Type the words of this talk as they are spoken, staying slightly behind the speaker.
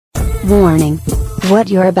Warning. What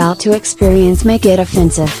you're about to experience may get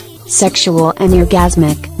offensive, sexual and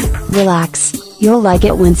orgasmic. Relax, you'll like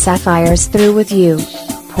it when Sapphire's through with you.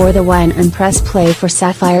 Pour the wine and press play for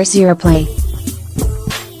Sapphire's Earplay.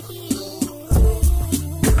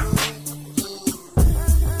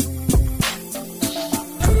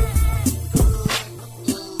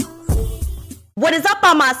 What is up,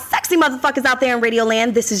 all my sexy motherfuckers out there in Radio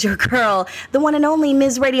Land? This is your girl, the one and only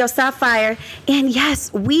Ms. Radio Sapphire. And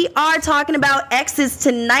yes, we are talking about exes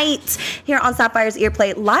tonight here on Sapphire's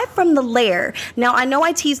Earplay, live from the Lair. Now, I know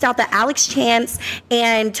I teased out that Alex Chance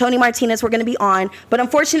and Tony Martinez were going to be on, but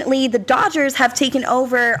unfortunately, the Dodgers have taken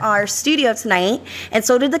over our studio tonight, and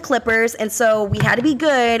so did the Clippers, and so we had to be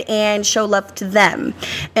good and show love to them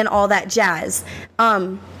and all that jazz.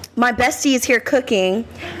 My bestie is here cooking,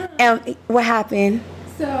 and what happened?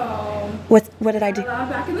 So, what did I do? I'm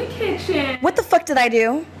back in the kitchen. What the fuck did I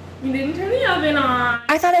do? You didn't turn the oven on.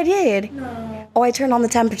 I thought I did. No. Oh, I turned on the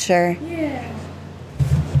temperature. Yeah.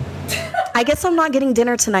 I guess I'm not getting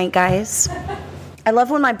dinner tonight, guys. I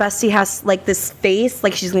love when my bestie has like this face,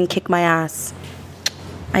 like she's gonna kick my ass.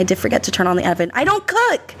 I did forget to turn on the oven. I don't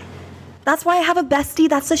cook. That's why I have a bestie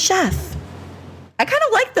that's a chef. I kind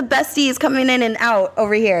of like the besties coming in and out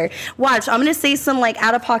over here. Watch, I'm going to say some like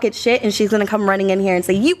out-of-pocket shit, and she's going to come running in here and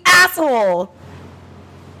say, "You asshole!"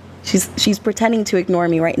 She's pretending to ignore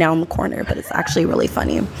me right now in the corner, but it's actually really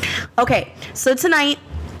funny. Okay, so tonight,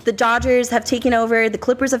 the Dodgers have taken over, the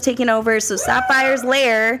Clippers have taken over, so Sapphire's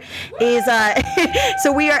Lair is,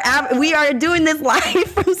 so we are doing this live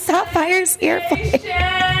from Sapphire's Earplay.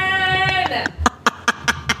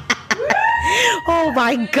 Oh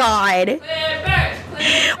my God.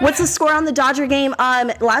 What's the score on the Dodger game?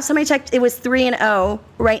 Last time I checked, it was 3-0.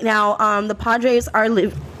 Right now, the Padres are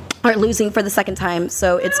losing for the second time,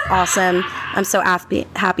 so it's awesome. I'm so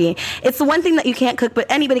happy. It's the one thing that you can't cook, but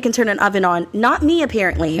anybody can turn an oven on. Not me,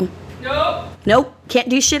 apparently. Nope. Can't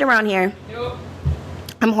do shit around here. Nope.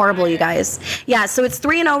 I'm horrible, you guys. Yeah, so it's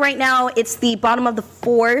 3-0 right now. It's the bottom of the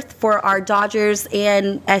fourth for our Dodgers,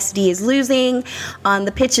 and SD is losing.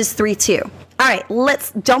 The pitch is 3-2. All right,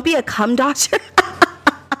 don't be a cum dodger.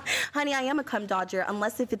 Honey, I am a cum dodger,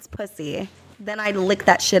 unless if it's pussy. Then I'd lick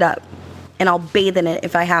that shit up, and I'll bathe in it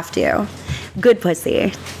if I have to. Good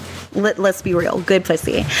pussy. Let's be real. Good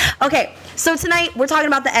pussy. Okay, so tonight we're talking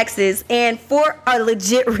about the exes, and for a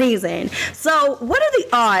legit reason. So what are the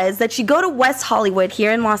odds that you go to West Hollywood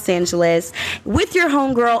here in Los Angeles with your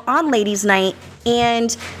homegirl on ladies' night,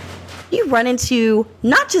 and you run into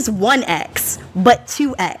not just one ex, but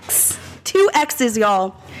two ex? Two exes,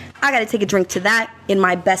 y'all. I gotta take a drink to that in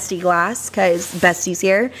my bestie glass, because bestie's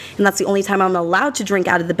here, and that's the only time I'm allowed to drink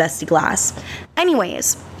out of the bestie glass.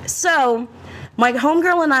 Anyways, so my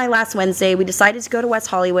homegirl and I last Wednesday, we decided to go to West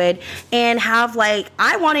Hollywood and have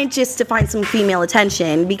I wanted just to find some female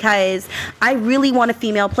attention, because I really want a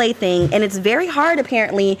female plaything, and it's very hard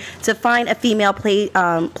apparently to find a female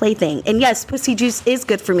plaything. And yes, pussy juice is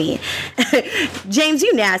good for me. James,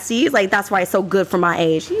 you nasty. That's why it's so good for my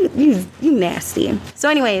age. You nasty. So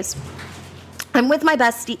anyways, I'm with my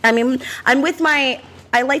bestie.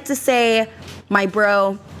 I like to say my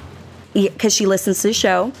bro, because she listens to the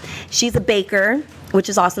show. She's a baker, which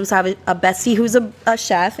is awesome. So I have a bestie who's a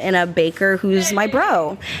chef and a baker who's my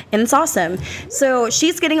bro, and it's awesome. So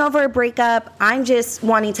she's getting over a breakup. I'm just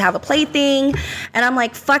wanting to have a plaything, and I'm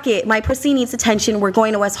like, fuck it. My pussy needs attention. We're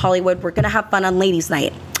going to West Hollywood. We're going to have fun on ladies'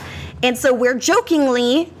 night. And so we're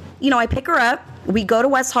jokingly, I pick her up. We go to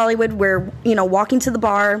West Hollywood. We're, walking to the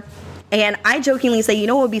bar, and I jokingly say,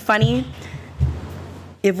 what would be funny?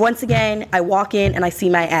 If once again I walk in and I see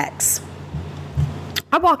my ex.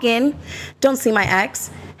 I walk in, don't see my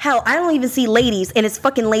ex. Hell, I don't even see ladies, and it's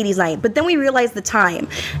fucking ladies' night. But then we realized the time.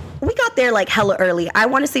 We got there hella early. I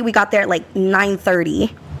want to say we got there at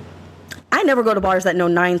 9:30. I never go to bars that know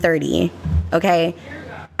 9:30. Okay?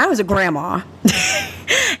 I was a grandma.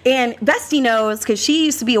 And Bestie knows, because she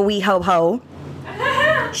used to be a wee ho-ho.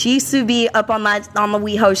 She used to be up on the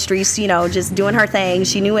WeHo streets, just doing her thing.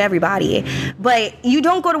 She knew everybody. But you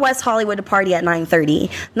don't go to West Hollywood to party at 9:30.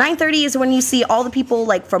 9:30 is when you see all the people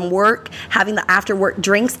from work having the after work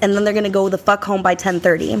drinks, and then they're gonna go the fuck home by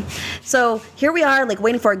 10:30. So here we are,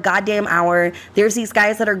 waiting for a goddamn hour. There's these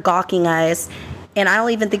guys that are gawking us, and I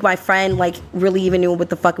don't even think my friend really even knew what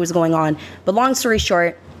the fuck was going on. But long story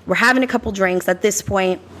short, we're having a couple drinks. At this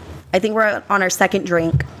point, I think we're on our second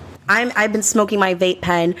drink. I've been smoking my vape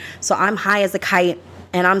pen, so I'm high as a kite,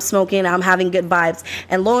 and I'm smoking, I'm having good vibes.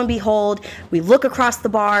 And lo and behold, we look across the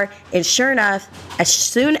bar, and sure enough, as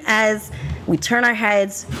soon as we turn our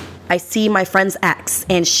heads, I see my friend's ex,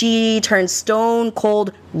 and she turns stone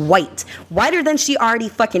cold white. Whiter than she already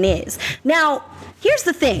fucking is. Now, here's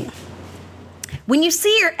the thing. When you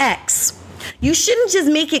see your ex, you shouldn't just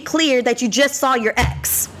make it clear that you just saw your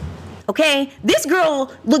ex. Okay? This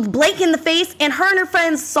girl looked Blake in the face, and her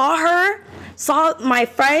friends saw my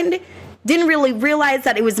friend, didn't really realize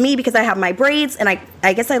that it was me because I have my braids, and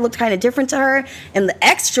I guess I looked kind of different to her, and the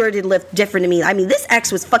ex sure did look different to me. I mean, this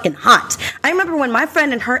ex was fucking hot. I remember when my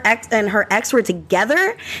friend and her ex were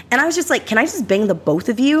together, and I was just like, can I just bang the both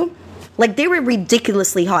of you? Like, they were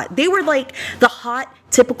ridiculously hot. They were like the hot,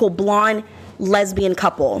 typical blonde lesbian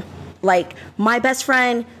couple. Like, my best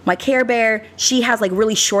friend, my Care Bear, she has like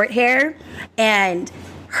really short hair, and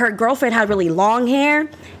her girlfriend had really long hair,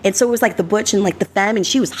 and so it was like the butch and like the femme, and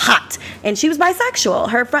she was hot, and she was bisexual.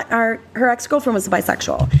 Her ex-girlfriend was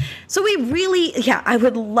bisexual. So we really, I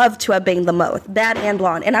would love to have banged them both, that and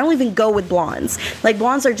blonde. And I don't even go with blondes. Like,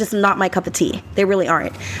 blondes are just not my cup of tea. They really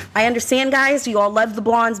aren't. I understand, guys, you all love the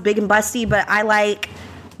blondes, big and busty, but I like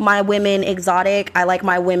my women exotic. I like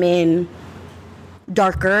my women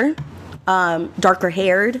darker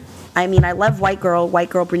haired. I mean, I love white girl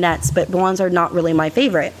brunettes, but blondes are not really my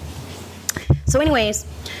favorite. So anyways,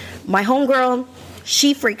 my homegirl,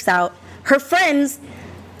 she freaks out. Her friends,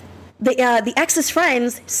 the ex's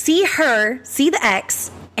friends, see the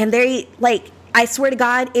ex, and they, like, I swear to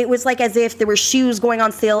God, it was like as if there were shoes going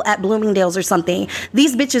on sale at Bloomingdale's or something.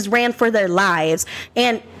 These bitches ran for their lives.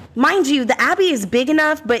 And mind you, the Abbey is big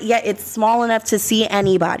enough, but yet it's small enough to see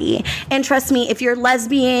anybody. And trust me, if you're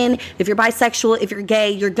lesbian, if you're bisexual, if you're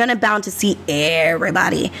gay, you're gonna bound to see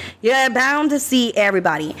everybody. You're bound to see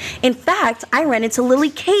everybody. In fact, I ran into Lily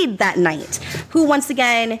Cade that night, who once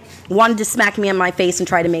again wanted to smack me in my face and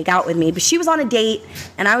try to make out with me. But she was on a date,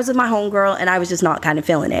 and I was with my homegirl, and I was just not kind of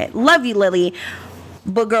feeling it. Love you, Lily,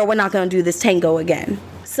 but girl, we're not gonna do this tango again.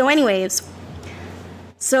 So anyways,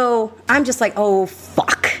 so I'm just like, oh,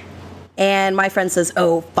 fuck. And my friend says,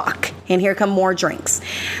 oh, fuck. And here come more drinks.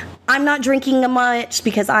 I'm not drinking much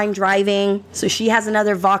because I'm driving. So she has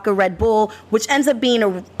another vodka Red Bull, which ends up being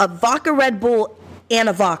a vodka Red Bull and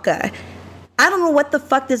a vodka. I don't know what the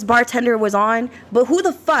fuck this bartender was on, but who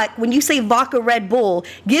the fuck, when you say vodka Red Bull,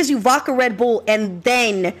 gives you vodka Red Bull and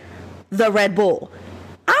then the Red Bull?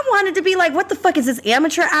 I wanted to be like, what the fuck is this,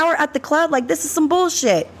 amateur hour at the club? Like, this is some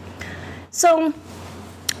bullshit. So,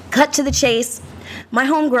 cut to the chase. My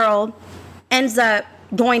homegirl ends up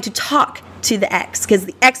going to talk to the ex because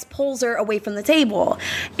the ex pulls her away from the table.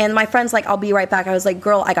 And my friend's like, I'll be right back. I was like,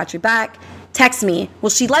 girl, I got your back. Text me. Well,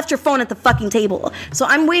 she left her phone at the fucking table. So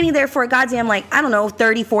I'm waiting there for a goddamn, like, I don't know,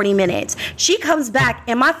 30, 40 minutes. She comes back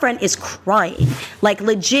and my friend is crying, like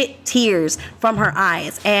legit tears from her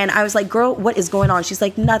eyes. And I was like, girl, what is going on? She's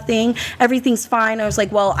like, nothing. Everything's fine. I was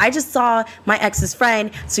like, well, I just saw my ex's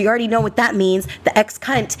friend, so you already know what that means. The ex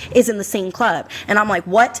cunt is in the same club. And I'm like,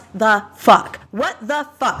 what the fuck? What the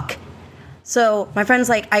fuck? So my friend's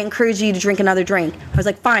like, I encourage you to drink another drink. I was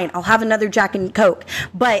like, fine, I'll have another Jack and Coke,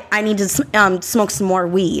 but I need to smoke some more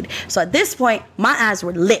weed. So at this point, my eyes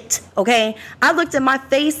were lit, okay? I looked at my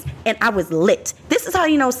face and I was lit. This is how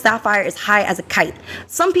you know Sapphire is high as a kite.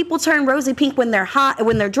 Some people turn rosy pink when they're hot,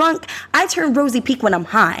 when they're drunk. I turn rosy pink when I'm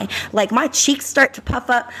high. Like, my cheeks start to puff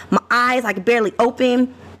up, my eyes I can barely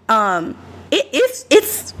open.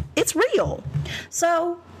 It's real.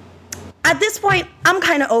 So at this point, I'm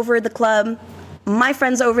kind of over the club. My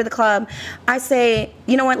friend's over the club. I say,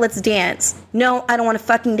 you know what, let's dance. No, I don't want to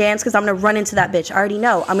fucking dance because I'm going to run into that bitch. I already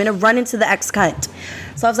know. I'm going to run into the ex-cunt.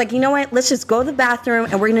 So I was like, you know what, let's just go to the bathroom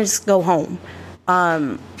and we're going to just go home.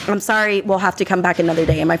 I'm sorry, we'll have to come back another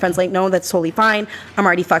day. And my friend's like, no, that's totally fine. I'm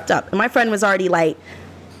already fucked up. And my friend was already like,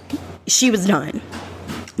 she was done.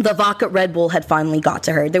 The vodka Red Bull had finally got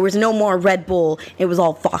to her. There was no more Red Bull. It was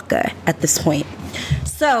all vodka at this point.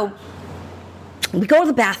 So we go to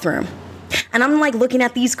the bathroom, and I'm like looking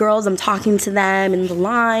at these girls. I'm talking to them in the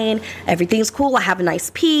line. Everything's cool. I have a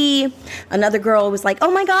nice pee. Another girl was like,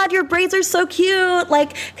 oh my God, your braids are so cute.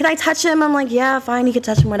 Like, can I touch them? I'm like, yeah, fine. You can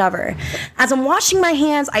touch them, whatever. As I'm washing my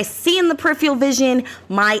hands, I see in the peripheral vision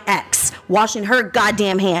my ex washing her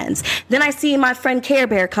goddamn hands. Then I see my friend Care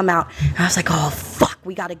Bear come out. And I was like, oh, fuck,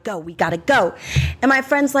 we gotta go. We gotta go. And my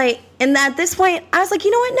friend's like, and at this point, I was like,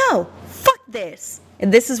 you know what? No, fuck this.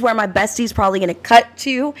 And this is where my bestie's probably going to cut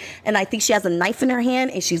to, and I think she has a knife in her hand,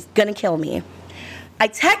 and she's going to kill me. I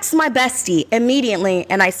text my bestie immediately,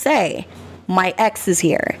 and I say, my ex is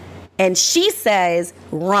here. And she says,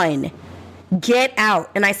 run. Get out.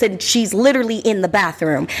 And I said, she's literally in the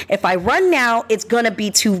bathroom. If I run now, it's going to be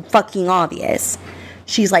too fucking obvious.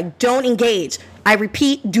 She's like, don't engage. I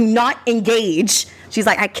repeat, do not engage. She's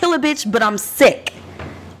like, I kill a bitch, but I'm sick.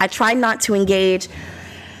 I tried not to engage,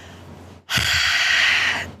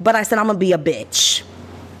 but I said I'm gonna be a bitch.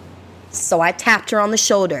 So I tapped her on the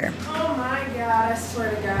shoulder. Oh my God, I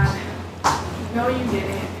swear to God. No, you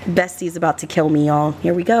didn't. Bestie's about to kill me, y'all.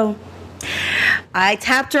 Here we go. I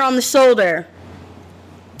tapped her on the shoulder.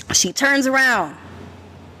 She turns around.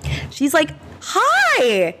 She's like,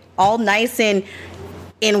 hi, all nice and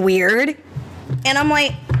weird. And I'm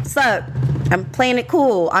like, sup? I'm playing it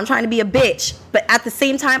cool. I'm trying to be a bitch. But at the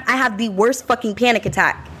same time, I have the worst fucking panic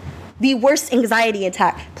attack. The worst anxiety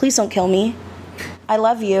attack. Please don't kill me. I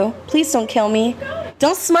love you. Please don't kill me.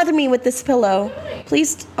 Don't smother me with this pillow.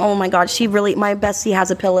 Please. Oh my God, my bestie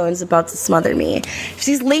has a pillow and is about to smother me.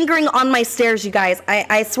 She's lingering on my stairs, you guys.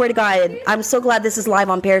 I swear to God, I'm so glad this is live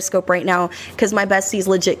on Periscope right now because my bestie's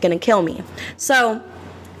legit gonna kill me. So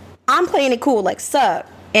I'm playing it cool, like, sup.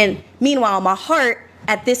 And meanwhile, my heart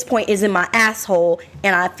at this point is in my asshole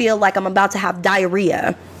and I feel like I'm about to have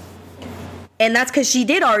diarrhea. And that's because she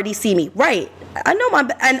did already see me. Right. I know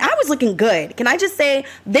and I was looking good. Can I just say,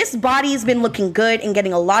 this body's been looking good and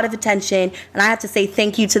getting a lot of attention. And I have to say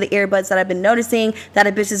thank you to the earbuds that I've been noticing that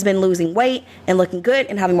a bitch has been losing weight and looking good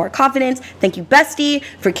and having more confidence. Thank you, bestie,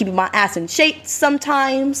 for keeping my ass in shape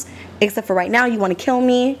sometimes. Except for right now, you want to kill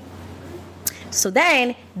me. So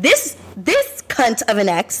then, this cunt of an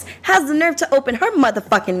ex has the nerve to open her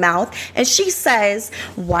motherfucking mouth and she says,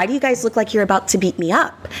 why do you guys look like you're about to beat me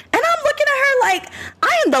up? And I'm looking at her like,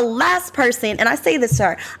 I am the last person, and I say this to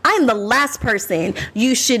her, I am the last person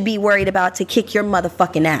you should be worried about to kick your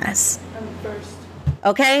motherfucking ass. I'm first.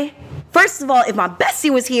 Okay? First of all, if my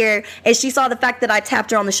bestie was here and she saw the fact that I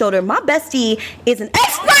tapped her on the shoulder, my bestie is an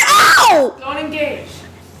expert. Ow! Don't engage.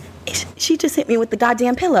 She just hit me with the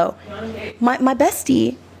goddamn pillow. My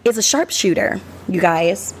bestie is a sharpshooter, you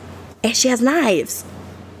guys, and she has knives.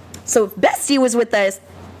 So if bestie was with us,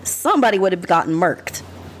 somebody would have gotten murked.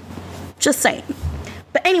 Just saying.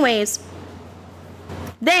 But anyways,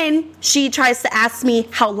 then she tries to ask me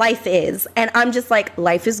how life is, and I'm just like,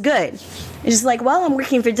 life is good. And she's like, well, I'm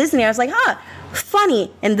working for Disney. I was like, huh,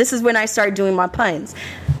 funny. And this is when I started doing my puns.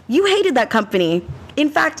 You hated that company. In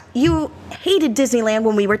fact, you hated Disneyland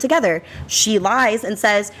when we were together. She lies and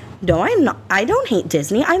says, no, I don't hate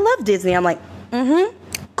Disney. I love Disney. I'm like,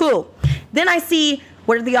 cool. Then I see,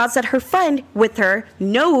 what are the odds that her friend with her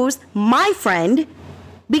knows my friend,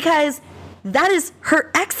 because that is her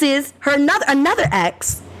another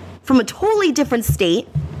ex from a totally different state,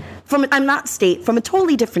 from a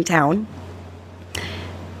totally different town.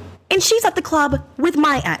 And she's at the club with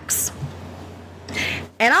my ex.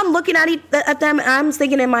 And I'm looking at them and I'm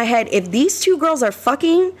thinking in my head, if these two girls are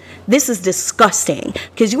fucking, this is disgusting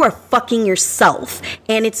because you are fucking yourself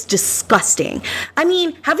and it's disgusting. I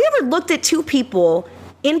mean, have you ever looked at two people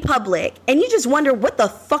in public and you just wonder what the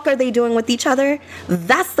fuck are they doing with each other?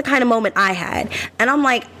 That's the kind of moment I had. And I'm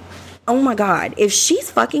like, oh my God, if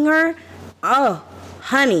she's fucking her, oh,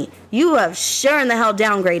 honey, you have sure in the hell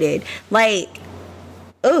downgraded. Like,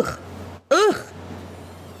 ugh.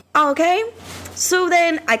 Okay? So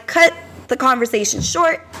then I cut the conversation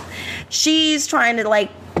short. She's trying to like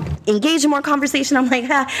engage in more conversation. I'm like,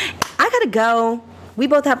 I gotta go. We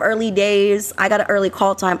both have early days. I got an early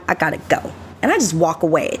call time. I gotta go. And I just walk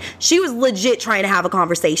away. She was legit trying to have a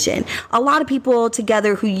conversation. A lot of people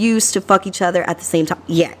together who used to fuck each other at the same time.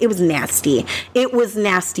 Yeah, it was nasty. It was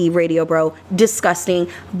nasty, Radio Bro. Disgusting.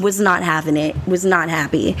 Was not having it. Was not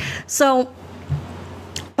happy. So,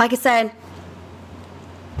 like I said,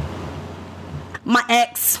 my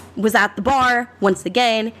ex was at the bar, once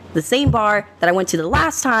again, the same bar that I went to the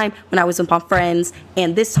last time when I was with my friends,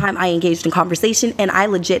 and this time I engaged in conversation, and I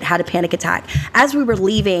legit had a panic attack. As we were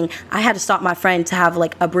leaving, I had to stop my friend to have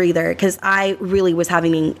like a breather, because I really was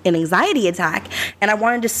having an anxiety attack, and I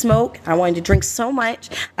wanted to smoke, I wanted to drink so much.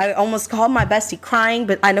 I almost called my bestie crying,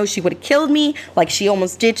 but I know she would have killed me, like she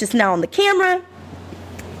almost did just now on the camera.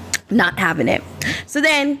 Not having it. So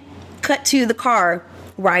then, cut to the car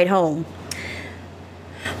ride home.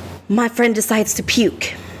 My friend decides to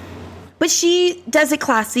puke. But she does it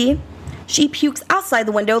classy. She pukes outside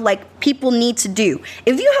the window like people need to do.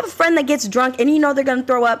 If you have a friend that gets drunk and you know they're going to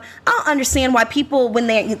throw up, I don't understand why people, when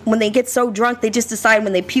they get so drunk, they just decide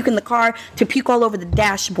when they puke in the car to puke all over the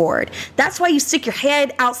dashboard. That's why you stick your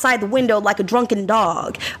head outside the window like a drunken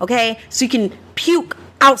dog, okay? So you can puke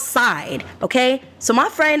outside, okay? So my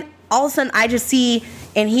friend, all of a sudden I just see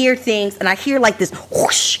and hear things, and I hear like this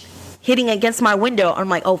whoosh hitting against my window. I'm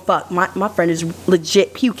like, oh fuck, my friend is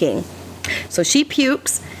legit puking. So she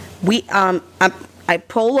pukes. I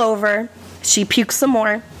pull over. She pukes some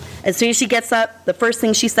more. As soon as she gets up, the first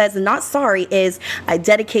thing she says, and not sorry, is I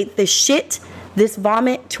dedicate this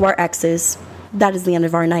vomit to our exes. that is the end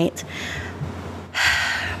of our night.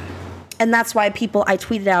 And that's why I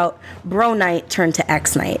tweeted out, bro night turned to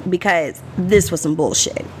X night, because this was some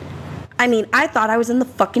bullshit. I mean, I thought I was in the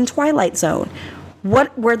fucking Twilight Zone.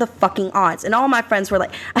 What were the fucking odds? And all my friends were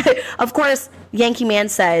like, of course, Yankee Man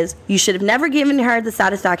says, you should have never given her the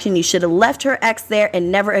satisfaction. You should have left her ex there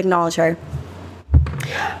and never acknowledged her.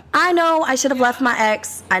 I know I should have left my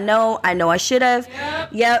ex. I know I should have.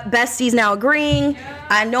 Yep, Bestie's now agreeing.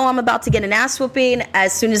 I know I'm about to get an ass whooping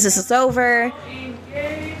as soon as this is over.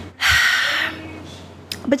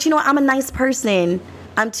 But you know what? I'm a nice person.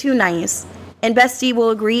 I'm too nice. And Bestie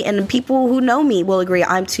will agree, and the people who know me will agree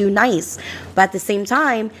I'm too nice. But at the same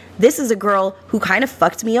time, this is a girl who kind of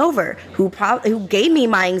fucked me over, who gave me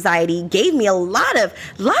my anxiety, gave me a lot of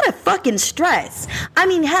fucking stress. I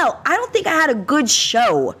mean, hell, I don't think I had a good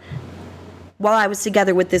show while I was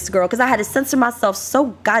together with this girl, because I had to censor myself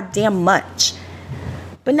so goddamn much.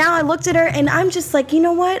 But now I looked at her, and I'm just like, you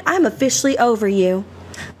know what? I'm officially over you.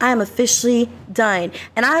 I am officially done.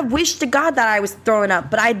 And I wish to God that I was throwing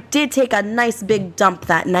up, but I did take a nice big dump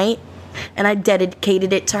that night, and I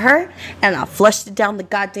dedicated it to her, and I flushed it down the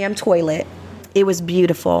goddamn toilet. It was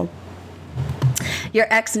beautiful. Your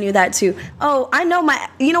ex knew that too. Oh, I know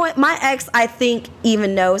you know what? My ex, I think,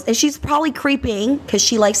 even knows, and she's probably creeping because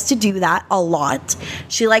she likes to do that a lot.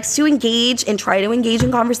 She likes to engage and try to engage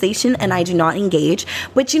in conversation, and I do not engage.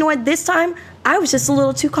 But you know what? This time, I was just a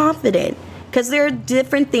little too confident. Because there are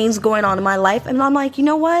different things going on in my life. And I'm like, you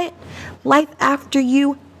know what? Life after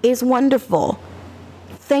you is wonderful.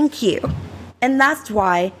 Thank you. And that's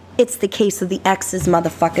why it's the case of the exes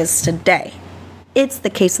motherfuckers today. It's the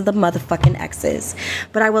case of the motherfucking exes.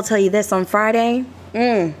 But I will tell you this, on Friday,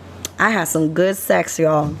 I had some good sex,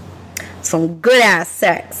 y'all. Some good ass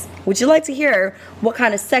sex. Would you like to hear what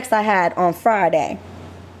kind of sex I had on Friday?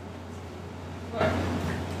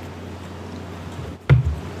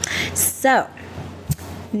 So,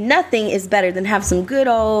 nothing is better than have some good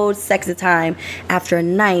old sexy time after a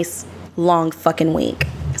nice, long fucking week.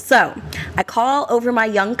 So, I call over my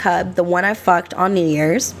young cub, the one I fucked on New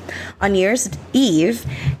Year's Eve,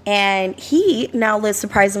 and he now lives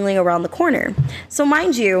surprisingly around the corner. So,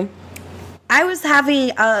 mind you, I was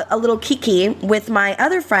having a little kiki with my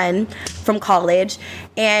other friend from college,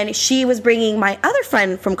 and she was bringing my other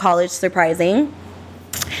friend from college, surprising,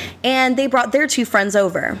 and they brought their two friends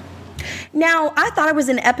over. Now, I thought it was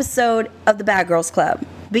an episode of the Bad Girls Club,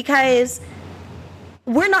 because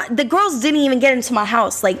the girls didn't even get into my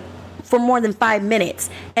house like for more than 5 minutes,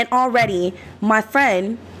 and already my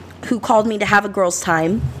friend who called me to have a girls'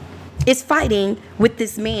 time is fighting with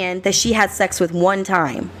this man that she had sex with one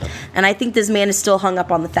time. And I think this man is still hung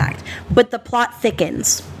up on the fact, but the plot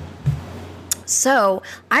thickens. So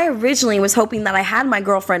I originally was hoping that I had my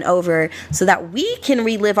girlfriend over so that we can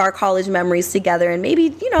relive our college memories together and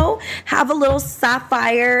maybe, have a little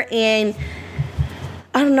Sapphire and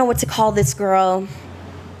I don't know what to call this girl,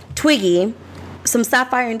 Twiggy, some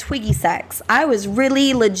Sapphire and Twiggy sex. I was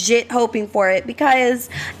really legit hoping for it because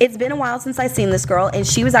it's been a while since I've seen this girl, and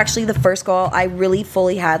she was actually the first girl I really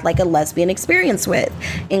fully had like a lesbian experience with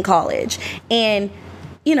in college. And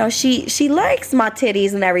she likes my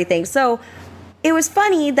titties and everything. So it was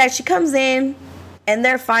funny that she comes in and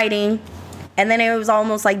they're fighting, and then it was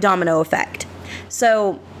almost like domino effect.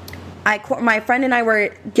 So my friend and I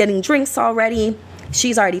were getting drinks already.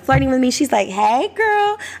 She's already flirting with me. She's like, hey,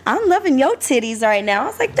 girl, I'm loving your titties right now. I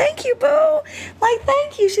was like, thank you, boo. Like,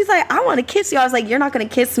 thank you. She's like, I want to kiss you. I was like, you're not going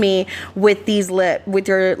to kiss me with with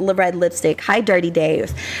your red lipstick. Hi, Dirty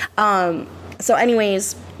Dave. So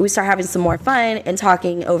anyways, we start having some more fun and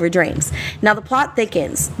talking over drinks. Now the plot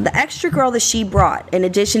thickens. The extra girl that she brought, in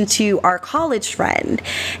addition to our college friend,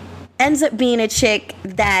 ends up being a chick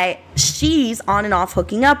that she's on and off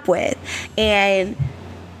hooking up with. And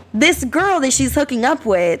this girl that she's hooking up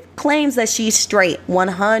with claims that she's straight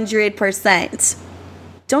 100%.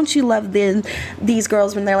 Don't you love these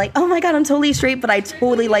girls when they're like, oh my God, I'm totally straight, but I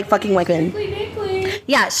totally like fucking women.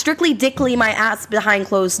 Yeah, strictly dickly my ass behind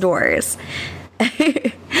closed doors.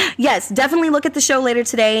 Yes, definitely look at the show later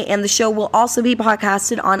today, and the show will also be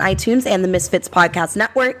podcasted on iTunes and the Misfits Podcast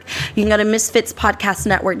Network. You can go to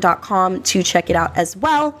misfitspodcastnetwork.com to check it out as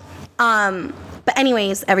well. But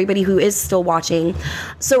anyways, everybody who is still watching.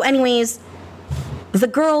 So anyways, the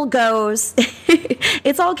girl goes,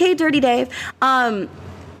 it's okay, Dirty Dave.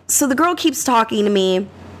 So the girl keeps talking to me,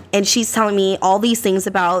 and she's telling me all these things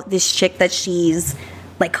about this chick that she's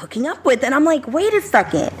like hooking up with. And I'm like, wait a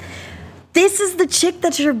second. This is the chick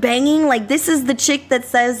that you're banging? Like, this is the chick that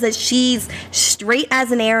says that she's straight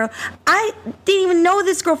as an arrow? I didn't even know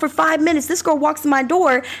this girl for 5 minutes. This girl walks in my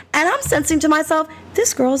door, and I'm sensing to myself,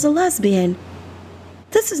 this girl is a lesbian.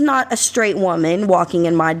 this is not a straight woman walking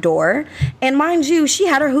in my door. And mind you, she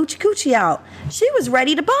had her hoochie coochie out. She was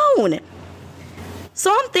ready to bone.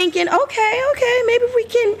 So I'm thinking, okay, maybe we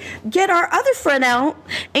can get our other friend out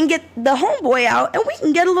and get the homeboy out and we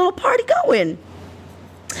can get a little party going.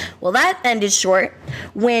 Well, that ended short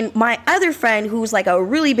when my other friend, who's like a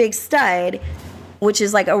really big stud, which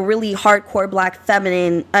is like a really hardcore black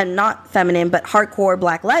feminine, not feminine, but hardcore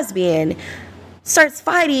black lesbian, starts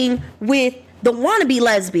fighting with the wannabe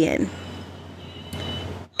lesbian.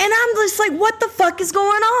 And I'm just like, what the fuck is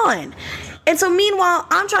going on? And so meanwhile,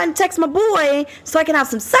 I'm trying to text my boy so I can have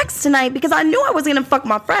some sex tonight because I knew I was going to fuck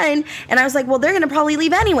my friend. And I was like, well, they're going to probably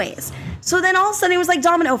leave anyways. So then all of a sudden it was like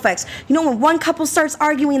domino effects. You know, when one couple starts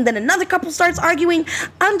arguing, then another couple starts arguing.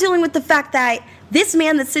 I'm dealing with the fact that this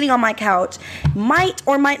man that's sitting on my couch might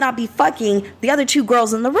or might not be fucking the other two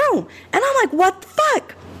girls in the room. And I'm like, what the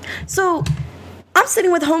fuck? So I'm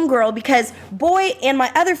sitting with homegirl because boy and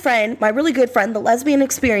my other friend, my really good friend, the lesbian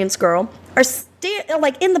experience girl, are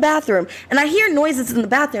like in the bathroom, and I hear noises in the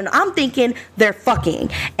bathroom. I'm thinking they're fucking,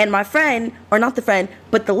 and my friend, or not the friend,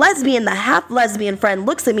 but the lesbian, the half lesbian friend,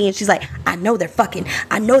 looks at me and she's like, I know they're fucking.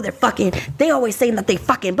 They always saying that they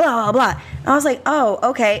fucking blah blah blah. And I was like, oh,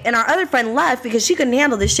 okay. And our other friend left because she couldn't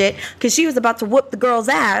handle this shit because she was about to whoop the girl's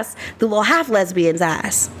ass, the little half lesbian's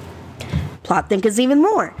ass. Plot thickens even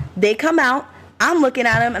more. They come out. I'm looking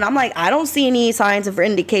at him and I'm like, I don't see any signs of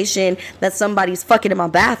indication that somebody's fucking in my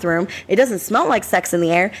bathroom. It doesn't smell like sex in the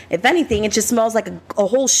air. If anything, it just smells like a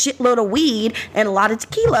whole shitload of weed and a lot of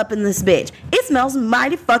tequila up in this bitch. It smells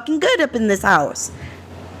mighty fucking good up in this house.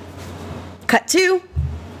 Cut 2.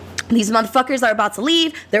 These motherfuckers are about to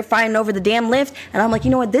leave. They're fighting over the damn lift. And I'm like, you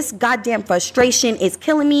know what? This goddamn frustration is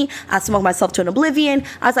killing me. I smoked myself to an oblivion.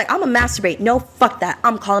 I was like, I'm gonna masturbate. No, fuck that.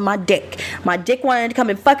 I'm calling my dick. My dick wanted to come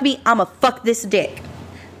and fuck me. I'm gonna fuck this dick.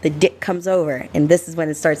 The dick comes over. And this is when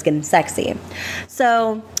it starts getting sexy.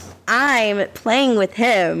 So I'm playing with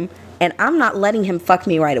him. And I'm not letting him fuck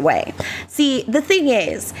me right away. See, the thing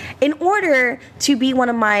is, in order to be one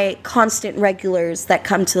of my constant regulars that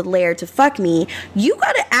come to the lair to fuck me, you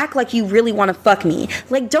gotta act like you really wanna fuck me.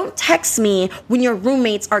 Like, don't text me when your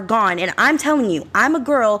roommates are gone. And I'm telling you, I'm a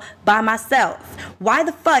girl by myself. Why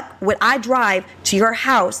the fuck would I drive to your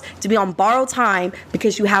house to be on borrowed time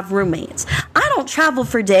because you have roommates? I don't travel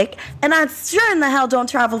for dick, and I sure in the hell don't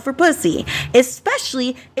travel for pussy.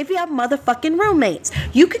 Especially if you have motherfucking roommates.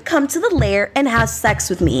 You could come to the lair and have sex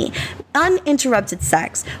with me. Uninterrupted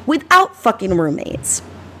sex without fucking roommates.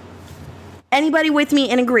 Anybody with me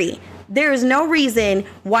and agree? There is no reason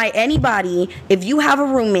why anybody, if you have a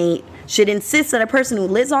roommate, should insist that a person who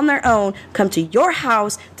lives on their own come to your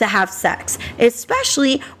house to have sex.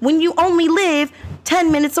 Especially when you only live 10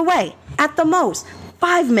 minutes away. At the most,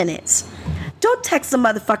 5 minutes. Don't text a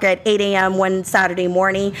motherfucker at 8 a.m. one Saturday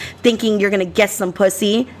morning thinking you're gonna get some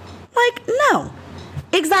pussy. Like, no.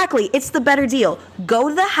 Exactly, it's the better deal. Go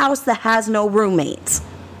to the house that has no roommates.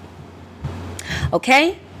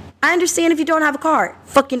 Okay? I understand if you don't have a car.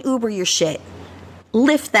 Fucking Uber your shit.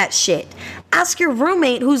 Lyft that shit. Ask your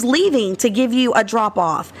roommate who's leaving to give you a drop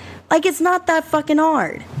off. Like, it's not that fucking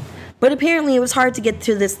hard. But apparently it was hard to get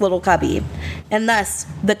to this little cubby. And thus,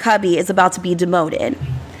 the cubby is about to be demoted.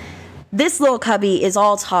 This little cubby is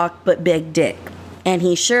all talk but big dick. And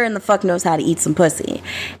he sure in the fuck knows how to eat some pussy.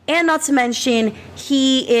 And not to mention,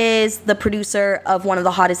 he is the producer of one of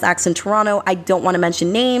the hottest acts in Toronto. I don't want to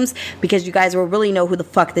mention names because you guys will really know who the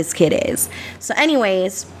fuck this kid is. So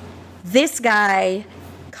anyways, this guy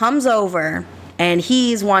comes over and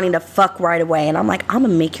he's wanting to fuck right away. And I'm like, I'm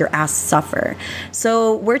gonna make your ass suffer.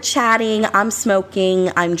 So we're chatting, I'm smoking,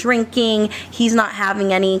 I'm drinking. He's not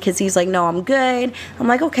having any because he's like, no, I'm good. I'm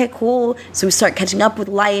like, okay, cool. So we start catching up with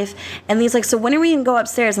life. And he's like, so when are we gonna go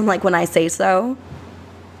upstairs? I'm like, when I say so,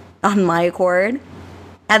 on my accord.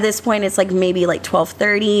 At this point, it's like maybe like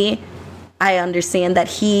 12:30. I understand that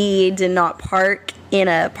he did not park in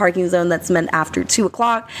a parking zone that's meant after 2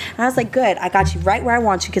 o'clock. And I was like, good, I got you right where I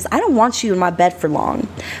want you because I don't want you in my bed for long.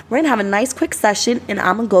 We're going to have a nice quick session and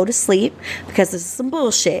I'm going to go to sleep because this is some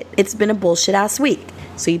bullshit. It's been a bullshit ass week.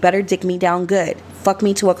 So you better dick me down good. Fuck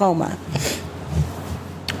me to a coma.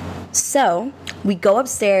 So we go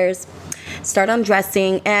upstairs, start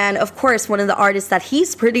undressing, and of course one of the artists that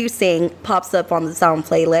he's producing pops up on the sound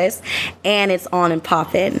playlist and it's on and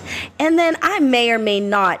popping. And then I may or may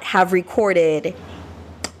not have recorded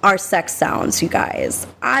our sex sounds, you guys.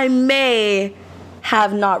 I may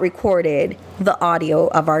have not recorded the audio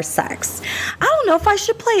of our sex. I don't know if I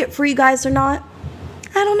should play it for you guys or not.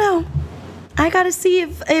 I don't know. I gotta see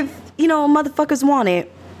if you know, motherfuckers want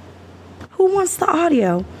it. Who wants the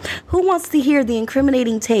audio? Who wants to hear the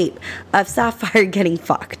incriminating tape of Sapphire getting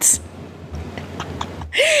fucked?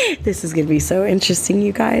 This is gonna be so interesting,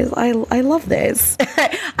 you guys. I love this.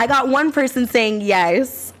 I got one person saying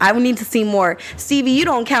yes. I would need to see more. Stevie, you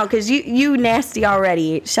don't count because you nasty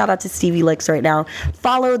already. Shout out to Stevie Licks right now.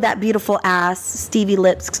 Follow that beautiful ass, Stevie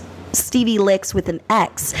Licks with an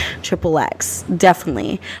X, triple X.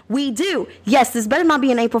 Definitely. We do. Yes, this better not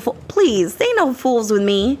be an April Fool. Please, they no fools with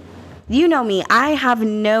me. You know me. I have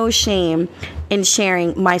no shame in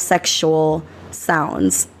sharing my sexual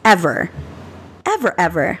sounds. Ever.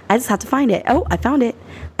 Ever. I just have to find it. Oh, I found it.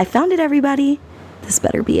 Everybody. This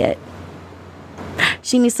better be it.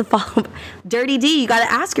 She needs to follow. Dirty D, you got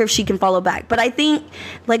to ask her if she can follow back. But I think,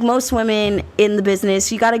 like most women in the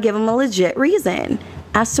business, you got to give them a legit reason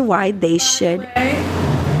as to why they should.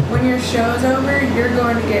 When your show's over, you're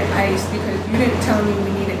going to get ice because you didn't tell me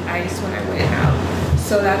we needed ice when I went out.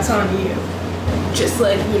 So that's on you. Just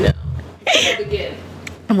letting you know. Begin.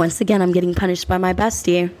 And once again, I'm getting punished by my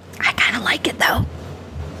bestie. I kind of like it though.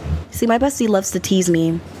 See, my bestie loves to tease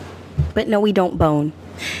me. But no, we don't bone.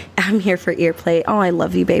 I'm here for earplay. Oh, I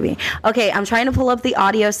love you, baby. Okay, I'm trying to pull up the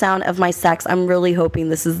audio sound of my sex. I'm really hoping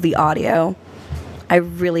this is the audio. I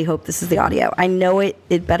really hope this is the audio. I know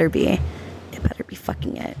it better be. It better be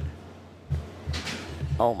fucking it.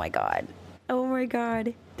 Oh my god.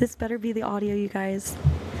 This better be the audio, you guys.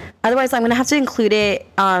 Otherwise, I'm going to have to include it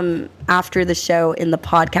after the show in the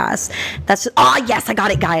podcast. That's just, oh, yes, I got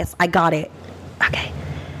it, guys. I got it. Okay.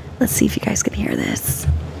 Let's see if you guys can hear this.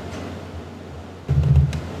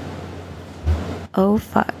 Oh,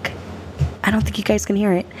 fuck. I don't think you guys can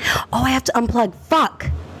hear it. Oh, I have to unplug. Fuck.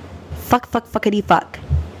 Fuckity fuck.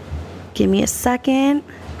 Give me a second.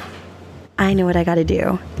 I know what I got to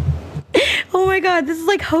do. Oh, my God. This is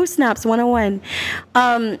like Host Snaps 101.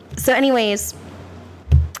 So anyways,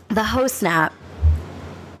 the host snap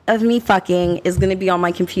of me fucking is going to be on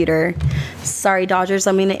my computer. Sorry, Dodgers,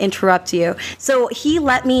 I'm going to interrupt you. So he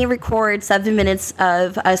let me record 7 minutes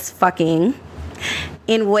of us fucking,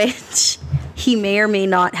 in which he may or may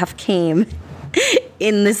not have came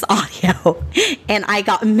in this audio. And I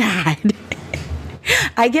got mad.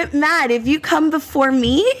 I get mad. If you come before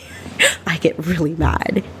me, I get really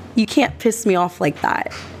mad. You can't piss me off like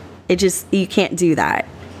that. You can't do that.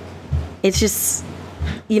 It's just,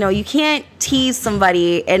 you can't tease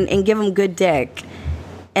somebody and give them good dick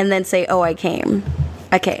and then say, oh, I came.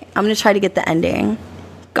 Okay, I'm going to try to get the ending.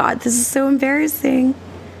 God, this is so embarrassing.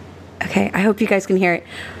 Okay, I hope you guys can hear it.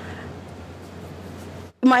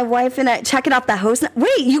 My wife and I checking out the host.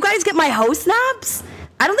 Wait, you guys get my host snaps?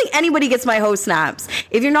 I don't think anybody gets my host snaps.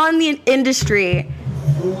 If you're not in the industry.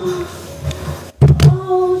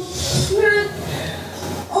 Oh, shit.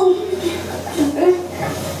 Oh,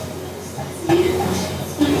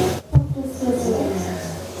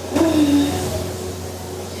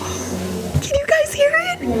 can you guys hear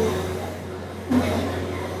it?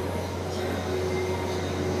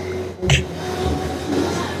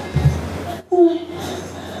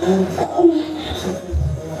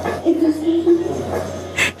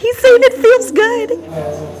 He's saying it feels good.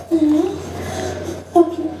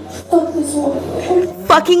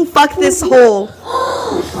 Fucking fuck this hole.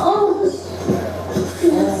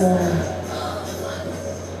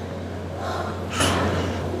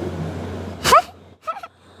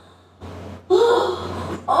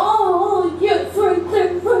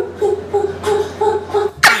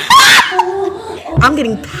 I'm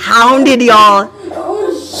getting pounded, y'all.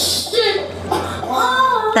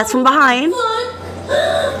 That's from behind.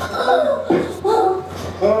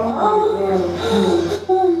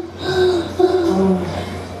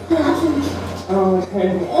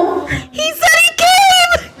 He said he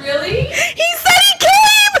came! Really? He said he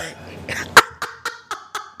came!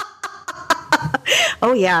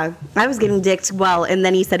 Oh yeah, I was getting dicked well, and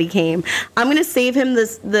then he said he came. I'm gonna save him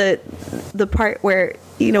the part where,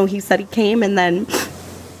 he said he came, and then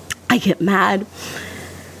I get mad.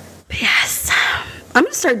 But yes, I'm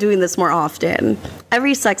gonna start doing this more often.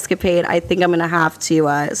 Every sexcapade, I think I'm gonna have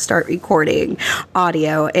to start recording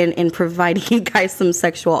audio and providing you guys some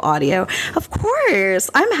sexual audio. Of course,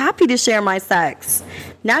 I'm happy to share my sex.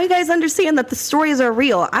 Now you guys understand that the stories are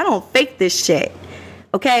real. I don't fake this shit.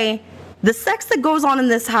 Okay? The sex that goes on in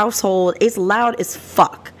this household is loud as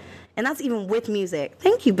fuck. And that's even with music.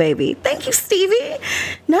 Thank you, baby. Thank you, Stevie.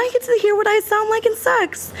 Now you get to hear what I sound like in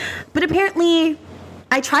sex. But apparently,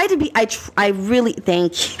 I try to be, I really,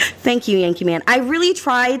 thank you, Yankee Man. I really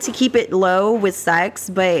try to keep it low with sex,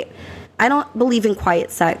 but I don't believe in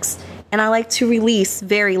quiet sex. And I like to release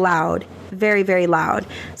very loud. very, very loud.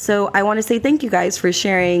 So I want to say thank you guys for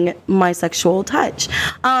sharing my sexual touch.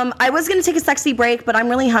 I was going to take a sexy break, but I'm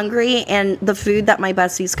really hungry, and the food that my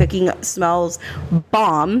bestie's cooking smells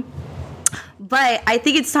bomb. But I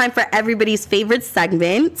think it's time for everybody's favorite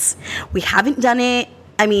segment. We haven't done it.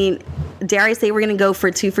 I mean, dare I say we're going to go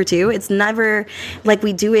for 2 for 2. It's never like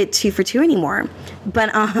we do it 2 for 2 anymore.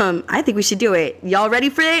 But I think we should do it. Y'all ready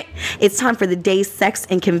for it? It's time for the day's sex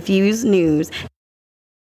and confused news.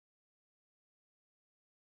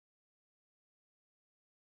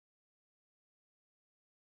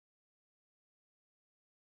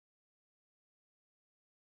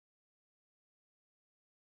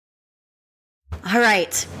 All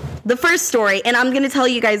right. The first story, and I'm going to tell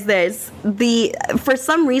you guys this. For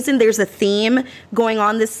some reason, there's a theme going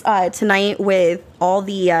on this tonight with all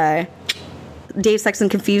the Dave Sex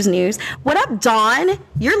and Confused news. What up, Dawn?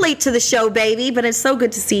 You're late to the show, baby, but it's so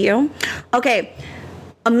good to see you. Okay.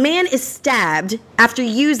 A man is stabbed after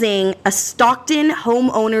using a Stockton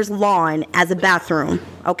homeowner's lawn as a bathroom.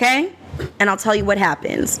 Okay? And I'll tell you what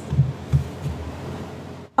happens.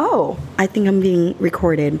 Oh, I think I'm being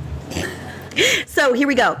recorded. So here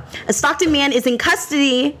we go. A Stockton man is in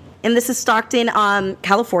custody, and this is Stockton,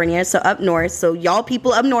 California, so up north. So y'all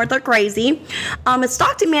people up north are crazy. A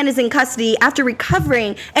Stockton man is in custody after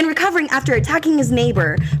recovering after attacking his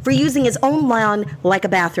neighbor for using his own lawn like a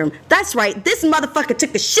bathroom. That's right. This motherfucker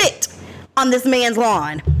took a shit on this man's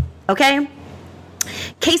lawn. Okay?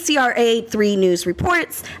 KCRA 3 News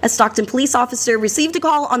reports a Stockton police officer received a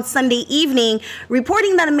call on Sunday evening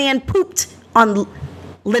reporting that a man pooped on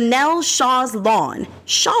Linnell Shaw's lawn.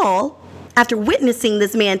 Shaw, after witnessing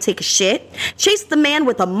this man take a shit, chased the man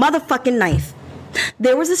with a motherfucking knife.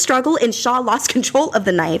 There was a struggle and Shaw lost control of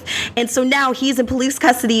the knife, and so now he's in police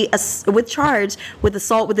custody with charge with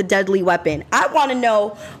assault with a deadly weapon. I want to know,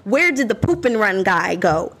 where did the poop and run guy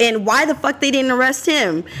go, and why the fuck they didn't arrest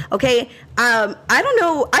him? Okay, I don't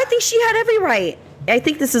know. I think she had every right. I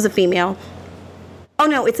think this is a female. Oh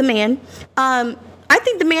no, it's a man. I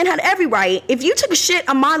think the man had every right. If you took a shit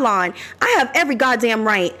on my lawn, I have every goddamn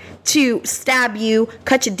right to stab you,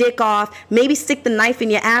 cut your dick off, maybe stick the knife in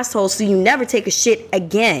your asshole so you never take a shit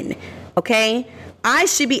again. Okay? I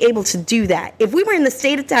should be able to do that. If we were in the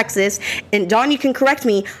state of Texas, and Dawn, you can correct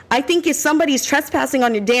me, I think if somebody's trespassing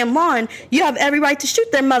on your damn lawn, you have every right to shoot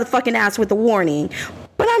their motherfucking ass with a warning.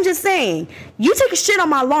 But I'm just saying, you take a shit on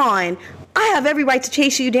my lawn, I have every right to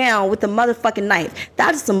chase you down with a motherfucking knife.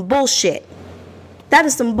 That is some bullshit. That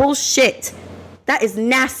is some bullshit. That is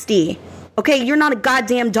nasty. Okay, you're not a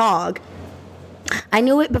goddamn dog. I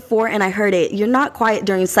knew it before and I heard it. You're not quiet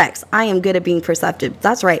during sex. I am good at being perceptive.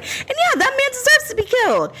 That's right. And yeah, that man deserves to be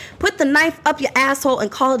killed. Put the knife up your asshole and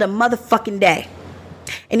call it a motherfucking day.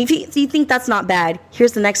 And if you think that's not bad,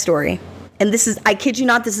 here's the next story. And this is, I kid you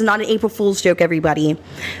not, this is not an April Fool's joke, everybody.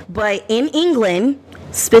 But in England,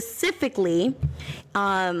 specifically,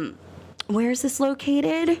 where is this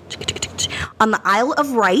located? On the Isle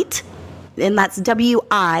of Wight, and that's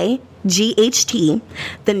WIGHT,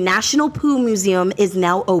 the National Poo Museum is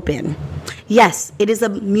now open. Yes, it is a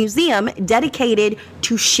museum dedicated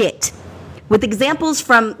to shit, with examples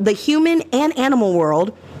from the human and animal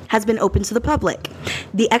world has been open to the public.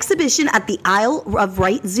 The exhibition at the Isle of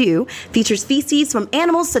Wight Zoo features feces from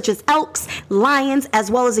animals such as elks, lions,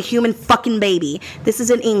 as well as a human fucking baby. This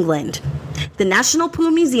is in England. The National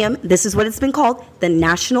Poo Museum, this is what it's been called, the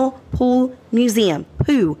National Poo Museum,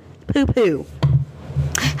 poo,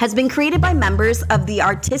 has been created by members of the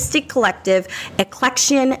artistic collective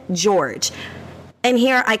Eclection George. And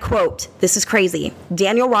here I quote, this is crazy,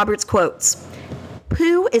 Daniel Roberts quotes,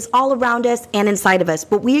 "Poo is all around us and inside of us,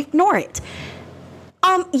 but we ignore it."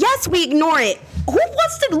 Yes, we ignore it. Who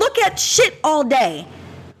wants to look at shit all day?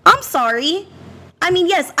 I'm sorry. I mean,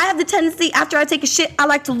 yes, I have the tendency after I take a shit, I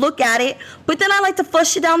like to look at it, but then I like to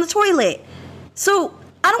flush it down the toilet. So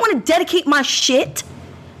I don't want to dedicate my shit.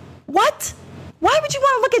 What? Why would you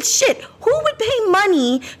want to look at shit? Who would pay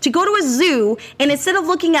money to go to a zoo and instead of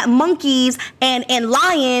looking at monkeys and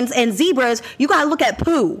lions and zebras, you gotta look at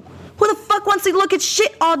poo? Who the fuck wants to look at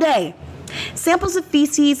shit all day? Samples of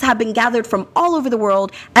feces have been gathered from all over the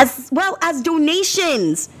world as well as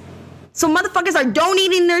donations. So motherfuckers are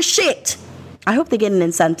donating their shit. I hope they get an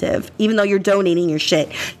incentive. Even though you're donating your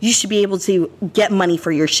shit, you should be able to get money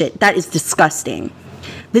for your shit. That is disgusting.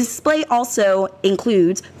 The display also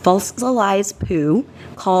includes fossilized poo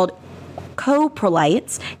called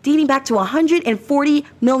coprolites dating back to 140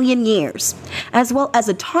 million years, as well as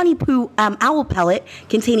a tawny poo owl pellet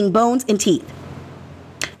containing bones and teeth.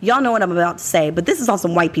 Y'all know what I'm about to say, but this is on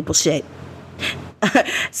some white people shit.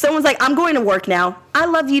 Someone's like, I'm going to work now. I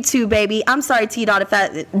love you too, baby. I'm sorry, T-Dot, if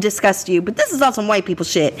that disgusts you, but this is all some white people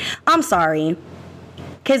shit. I'm sorry.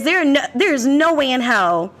 Because there's no way in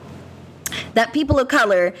hell that people of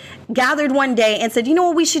color gathered one day and said, you know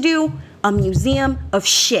what we should do? A museum of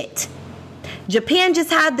shit. Japan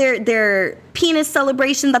just had their penis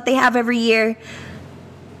celebration that they have every year.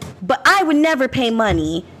 But I would never pay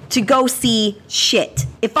money to go see shit.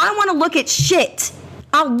 If I want to look at shit,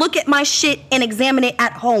 I'll look at my shit and examine it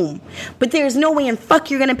at home. But there's no way in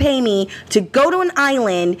fuck you're going to pay me to go to an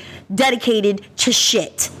island dedicated to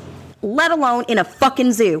shit. Let alone in a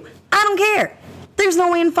fucking zoo. I don't care. There's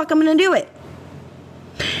no way in fuck I'm going to do it.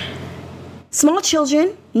 Small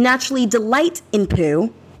children naturally delight in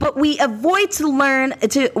poo, but we learn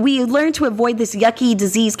to avoid this yucky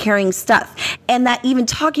disease-carrying stuff, and that even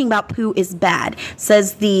talking about poo is bad,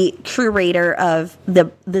 says the curator of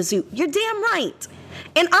the zoo. You're damn right.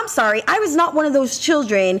 And I'm sorry, I was not one of those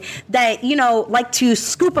children that, like to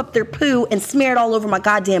scoop up their poo and smear it all over my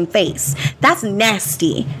goddamn face. That's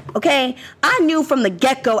nasty, okay? I knew from the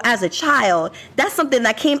get-go as a child, that's something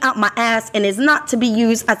that came out my ass and is not to be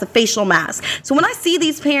used as a facial mask. So when I see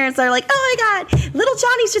these parents that are like, oh my God, little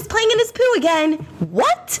Johnny's just playing in his poo again.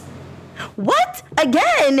 What? What?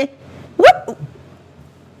 Again? What?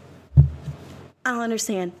 I don't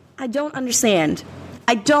understand. I don't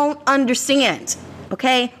understand.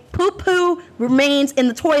 Okay? Poo-poo remains in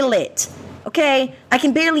the toilet. Okay? I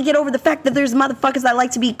can barely get over the fact that there's motherfuckers that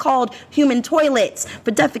like to be called human toilets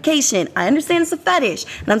for defecation. I understand it's a fetish,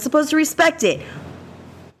 and I'm supposed to respect it.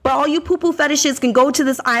 But all you poo-poo fetishes can go to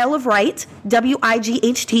this Isle of Wight,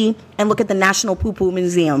 W-I-G-H-T, and look at the National Poo-Poo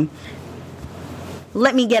Museum.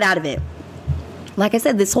 Let me get out of it. Like I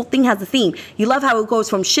said, this whole thing has a theme. You love how it goes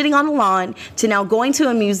from shitting on the lawn to now going to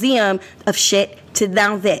a museum of shit to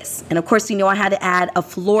now this. And of course, I had to add a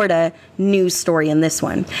Florida news story in this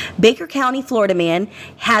one. Baker County, Florida man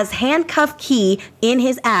has handcuffed key in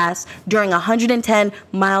his ass during a 110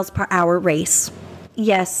 miles per hour race.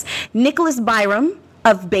 Yes, Nicholas Byram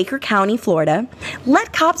of Baker County, Florida,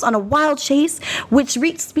 led cops on a wild chase which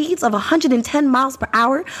reached speeds of 110 miles per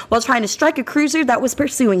hour while trying to strike a cruiser that was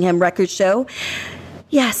pursuing him, records show.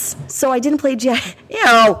 Yes, so I didn't play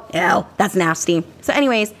Ew, that's nasty. So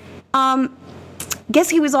anyways, guess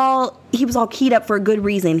he was all keyed up for a good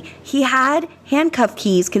reason. He had handcuff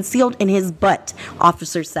keys concealed in his butt,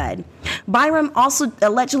 officers said. Byram also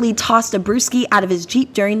allegedly tossed a brewski out of his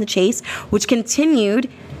Jeep during the chase, which continued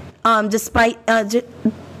to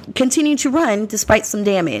run despite some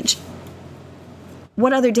damage.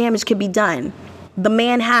 What other damage could be done? The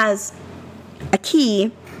man has a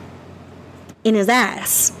key in his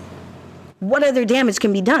ass. What other damage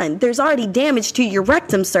can be done? There's already damage to your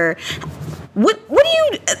rectum, sir. What do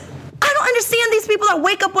you... I don't understand these people that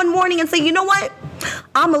wake up one morning and say, you know what?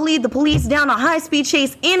 I'm gonna lead the police down a high-speed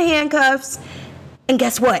chase in handcuffs, and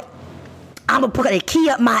guess what? I'm gonna put a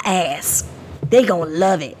key up my ass. They gonna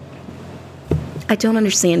love it. I don't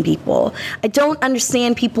understand people. I don't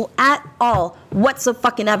understand people at all,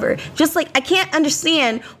 whatsoever. Just like I can't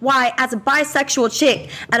understand why, as a bisexual chick,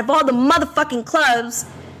 out of all the motherfucking clubs,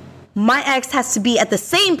 my ex has to be at the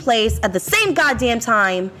same place at the same goddamn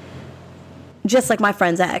time, just like my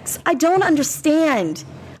friend's ex. I don't understand.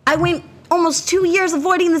 I went almost 2 years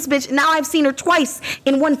avoiding this bitch, and now I've seen her twice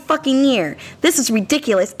in one fucking year. This is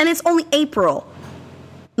ridiculous, and it's only April.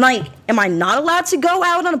 Like, am I not allowed to go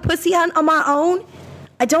out on a pussy hunt on my own?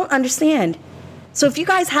 I don't understand. So if you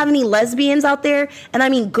guys have any lesbians out there, and I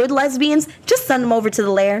mean good lesbians, just send them over to the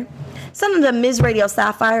lair. Send them to Ms. Radio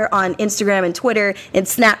Sapphire on Instagram and Twitter and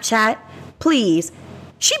Snapchat. Please.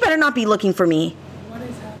 She better not be looking for me. What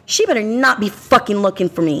is that? She better not be fucking looking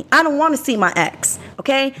for me. I don't want to see my ex,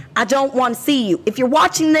 okay? I don't want to see you. If you're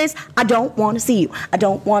watching this, I don't want to see you. I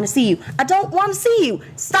don't want to see you. I don't want to see you.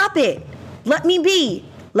 Stop it. Let me be.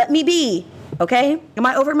 Let me be, okay? Am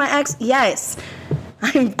I over my ex? Yes.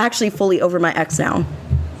 I'm actually fully over my ex now.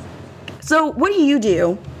 So what do you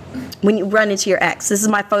do when you run into your ex? This is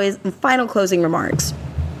my final closing remarks.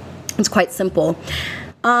 It's quite simple.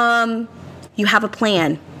 You have a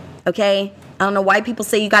plan, okay? I don't know why people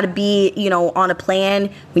say you got to be, on a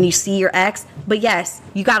plan when you see your ex. But yes,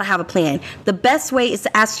 you got to have a plan. The best way is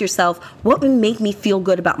to ask yourself, what would make me feel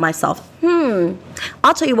good about myself?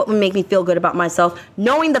 I'll tell you what would make me feel good about myself.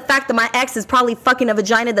 Knowing the fact that my ex is probably fucking a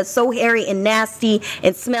vagina that's so hairy and nasty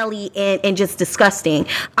and smelly and just disgusting.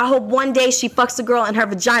 I hope one day she fucks a girl and her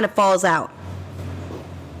vagina falls out.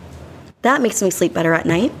 That makes me sleep better at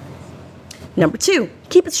night. Number 2,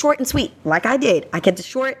 keep it short and sweet, like I did. I kept it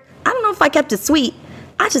short. I don't know if I kept it sweet.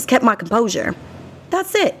 I just kept my composure.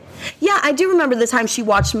 That's it. Yeah, I do remember the time she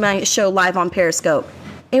watched my show live on Periscope.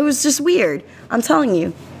 It was just weird. I'm telling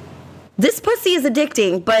you. This pussy is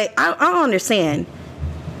addicting, but I don't understand.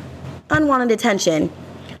 Unwanted attention.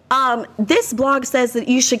 This blog says that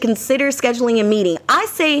you should consider scheduling a meeting. I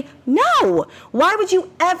say no. Why would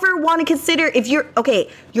you ever want to consider if your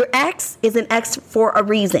ex is an ex for a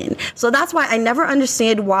reason. So that's why I never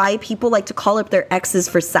understand why people like to call up their exes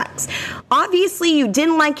for sex. Obviously, you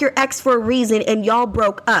didn't like your ex for a reason and y'all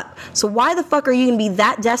broke up. So why the fuck are you going to be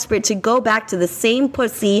that desperate to go back to the same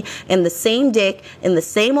pussy and the same dick and the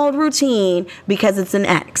same old routine because it's an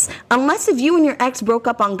ex? Unless if you and your ex broke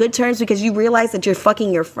up on good terms because you realize that you're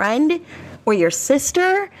fucking your friend or your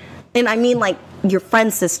sister, and I mean like your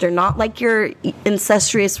friend's sister, not like your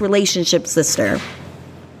incestuous relationship sister,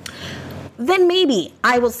 then maybe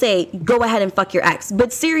I will say go ahead and fuck your ex.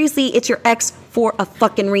 But seriously, it's your ex for a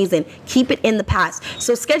fucking reason. Keep it in the past.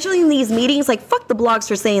 So scheduling these meetings, like fuck the blogs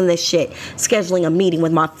for saying this shit. Scheduling a meeting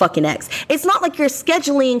with my fucking ex. It's not like you're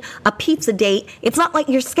scheduling a pizza date. It's not like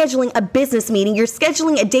you're scheduling a business meeting. You're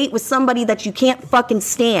scheduling a date with somebody that you can't fucking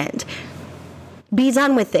stand. Be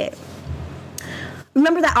done with it.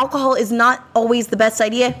 Remember that alcohol is not always the best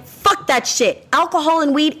idea? Fuck that shit. Alcohol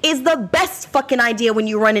and weed is the best fucking idea when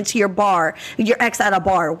you run into your ex at a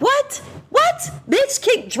bar. What? Bitch,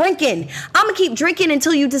 keep drinking. I'm gonna keep drinking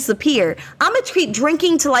until you disappear. I'm gonna keep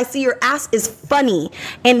drinking till I see your ass is funny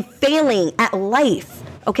and failing at life,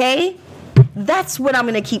 okay? That's what I'm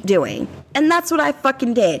gonna keep doing. And that's what I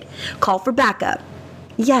fucking did. Call for backup.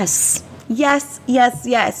 Yes.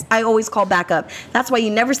 I always call backup. That's why you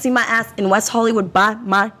never see my ass in West Hollywood by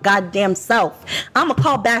my goddamn self. I'm gonna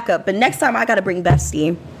call backup, but next time I gotta bring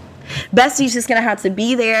Bestie. Bestie's just gonna have to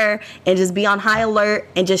be there and just be on high alert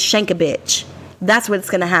and just shank a bitch. That's what's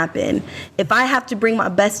gonna happen. If I have to bring my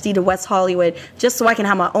bestie to West Hollywood just so I can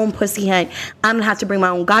have my own pussy hunt, I'm gonna have to bring my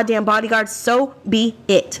own goddamn bodyguard, so be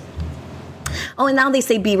it. Oh, and now they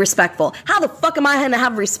say be respectful. How the fuck am I gonna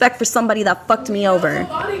have respect for somebody that fucked me over?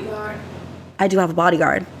 Bodyguard. I do have a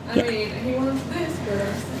bodyguard. I mean, he wants this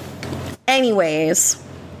girl. Anyways,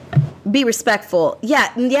 be respectful.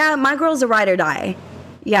 Yeah, my girl's a ride or die.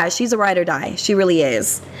 Yeah, she's a ride or die. She really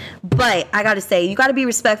is. But I gotta say, you gotta be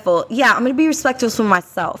respectful. Yeah, I'm gonna be respectful for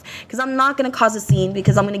myself. Because I'm not gonna cause a scene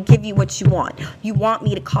because I'm gonna give you what you want. You want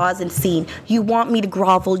me to cause a scene. You want me to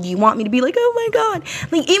grovel. You want me to be like, oh my God.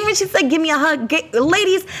 Like, even when she said, give me a hug.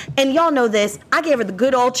 Ladies, and y'all know this, I gave her the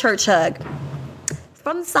good old church hug.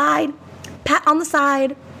 From the side, pat on the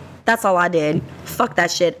side. That's all I did. Fuck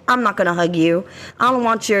that shit. I'm not gonna hug you. I don't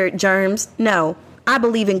want your germs. No. I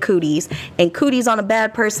believe in cooties, and cooties on a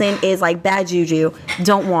bad person is like bad juju.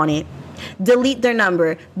 Don't want it. Delete their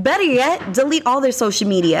number. Better yet, delete all their social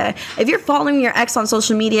media. If you're following your ex on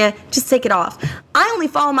social media, just take it off. I only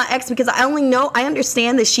follow my ex because I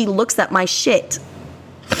understand that she looks at my shit.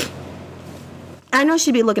 I know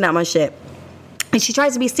she'd be looking at my shit. And she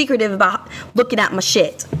tries to be secretive about looking at my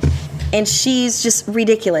shit. And she's just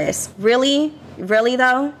ridiculous. Really? Really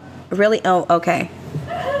though? Really? Oh, okay.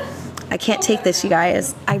 I can't take this, you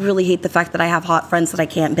guys. I really hate the fact that I have hot friends that I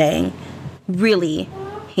can't bang. Really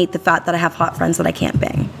hate the fact that I have hot friends that I can't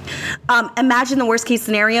bang. Imagine the worst case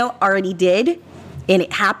scenario. Already did, and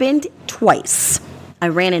it happened twice. I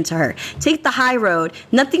ran into her. Take the high road.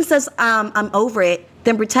 Nothing says I'm over it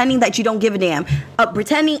than pretending that you don't give a damn.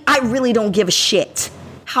 Pretending I really don't give a shit.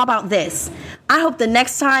 How about this? I hope the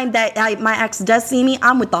next time that my ex does see me,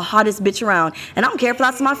 I'm with the hottest bitch around. And I don't care if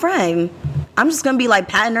that's my friend. I'm just going to be like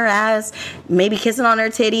patting her ass, maybe kissing on her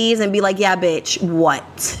titties and be like, yeah, bitch,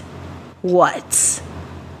 what?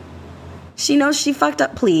 She knows she fucked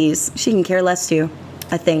up, please. She can care less too,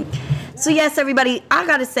 I think. So yes, everybody, I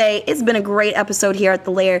got to say, it's been a great episode here at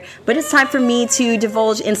The Lair, but it's time for me to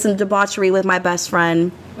divulge in some debauchery with my best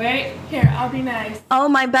friend. Wait, here, I'll be nice. Oh,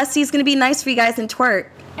 my bestie's going to be nice for you guys and twerk.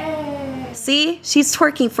 Hey. See? She's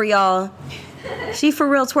twerking for y'all. She for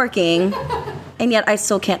real twerking. And yet I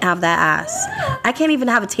still can't have that ass. I can't even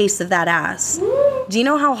have a taste of that ass. Do you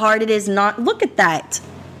know how hard it is not? Look at that.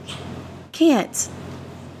 Can't.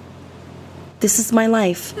 This is my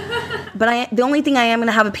life. But the only thing I am going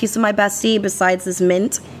to have a piece of my bestie besides this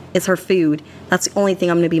mint is her food. That's the only thing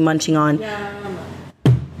I'm going to be munching on.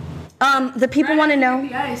 The people want to know.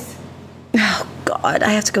 Oh, God. I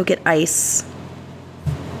have to go get ice.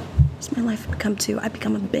 What's my life become to? I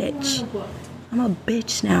become a bitch. I'm a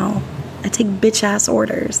bitch now. I take bitch ass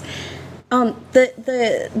orders.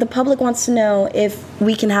 The public wants to know if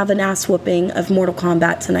we can have an ass whooping of Mortal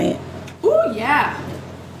Kombat tonight. Ooh, yeah.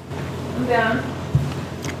 I'm down.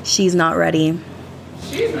 She's not ready.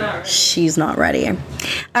 She's not ready. She's not ready.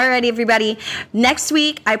 Alrighty, everybody. Next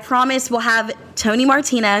week, I promise we'll have Tony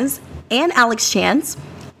Martinez and Alex Chance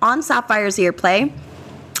on Sapphire's Earplay.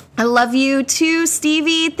 I love you too,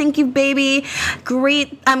 Stevie. Thank you, baby.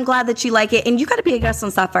 Great. I'm glad that you like it. And you got to be a guest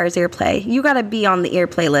on Sapphire's Earplay. You got to be on the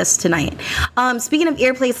Earplay list tonight. Speaking of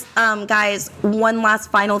Earplays, guys, one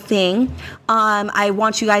last final thing. I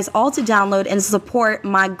want you guys all to download and support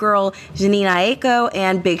my girl Janina Aiko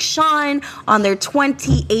and Big Sean on their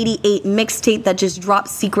 2088 mixtape that just dropped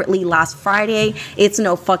secretly last Friday. It's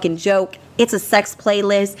no fucking joke. It's a sex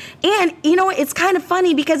playlist. And, you know, it's kind of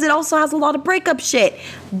funny because it also has a lot of breakup shit.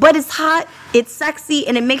 But it's hot, it's sexy,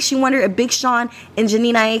 and it makes you wonder if Big Sean and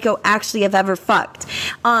Janina Aiko actually have ever fucked.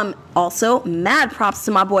 Also, mad props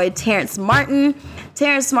to my boy Terrence Martin.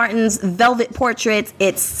 Terrence Martin's Velvet Portraits.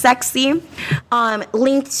 It's sexy.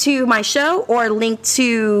 Link to my show or link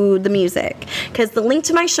to the music. Because the link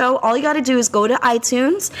to my show, all you got to do is go to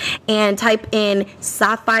iTunes and type in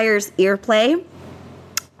Sapphire's Earplay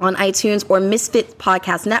on iTunes or Misfits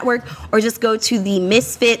Podcast Network, or just go to the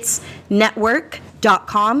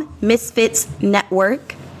misfitsnetwork.com. Misfits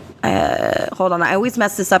Network. Hold on, I always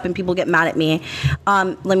mess this up and people get mad at me.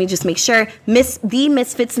 Let me just make sure.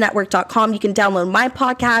 Themisfitsnetwork.com. You can download my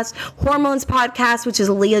podcast, Hormones Podcast, which is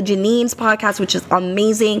Leah Janine's podcast, which is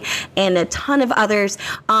amazing, and a ton of others.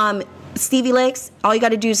 Stevie Licks, all you got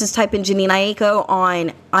to do is just type in Janina Aiko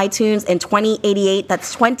on iTunes and 2088.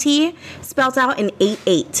 That's 20 spelled out and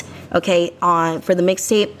 88. Okay, for the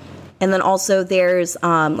mixtape. And then also there's,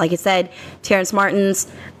 like I said, Terrence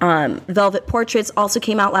Martin's Velvet Portraits also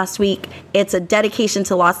came out last week. It's a dedication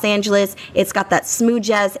to Los Angeles. It's got that smooth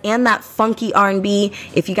jazz and that funky R&B.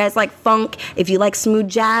 If you guys like funk, if you like smooth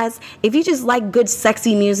jazz, if you just like good,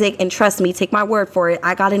 sexy music, and trust me, take my word for it,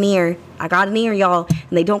 I got an ear. I got an ear, y'all,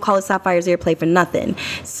 and they don't call it Sapphire's Earplay for nothing.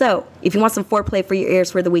 So if you want some foreplay for your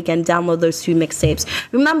ears for the weekend, download those 2 mixtapes.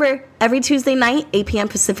 Remember, every Tuesday night, 8 p.m.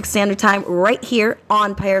 Pacific Standard Time, right here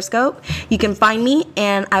on Periscope. You can find me,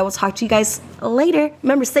 and I will talk to you guys later.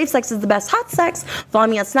 Remember, safe sex is the best hot sex. Follow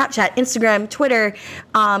me on Snapchat, Instagram, Twitter,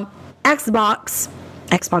 Xbox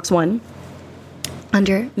One,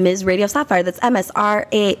 under Ms. Radio Sapphire. That's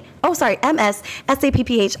MS-SAPPHIRI.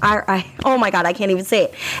 Oh my God, I can't even say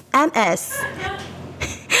it.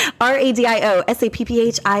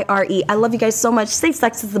 MSRADIOSAPPHIRE. I love you guys so much. Safe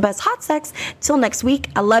sex is the best hot sex. Till next week,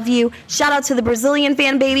 I love you. Shout out to the Brazilian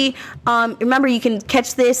fan, baby. Remember, you can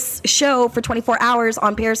catch this show for 24 hours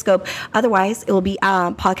on Periscope. Otherwise, it will be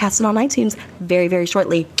podcasted on iTunes very, very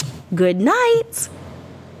shortly. Good night.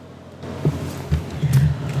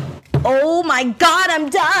 Oh my God, I'm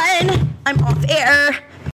done. I'm off air.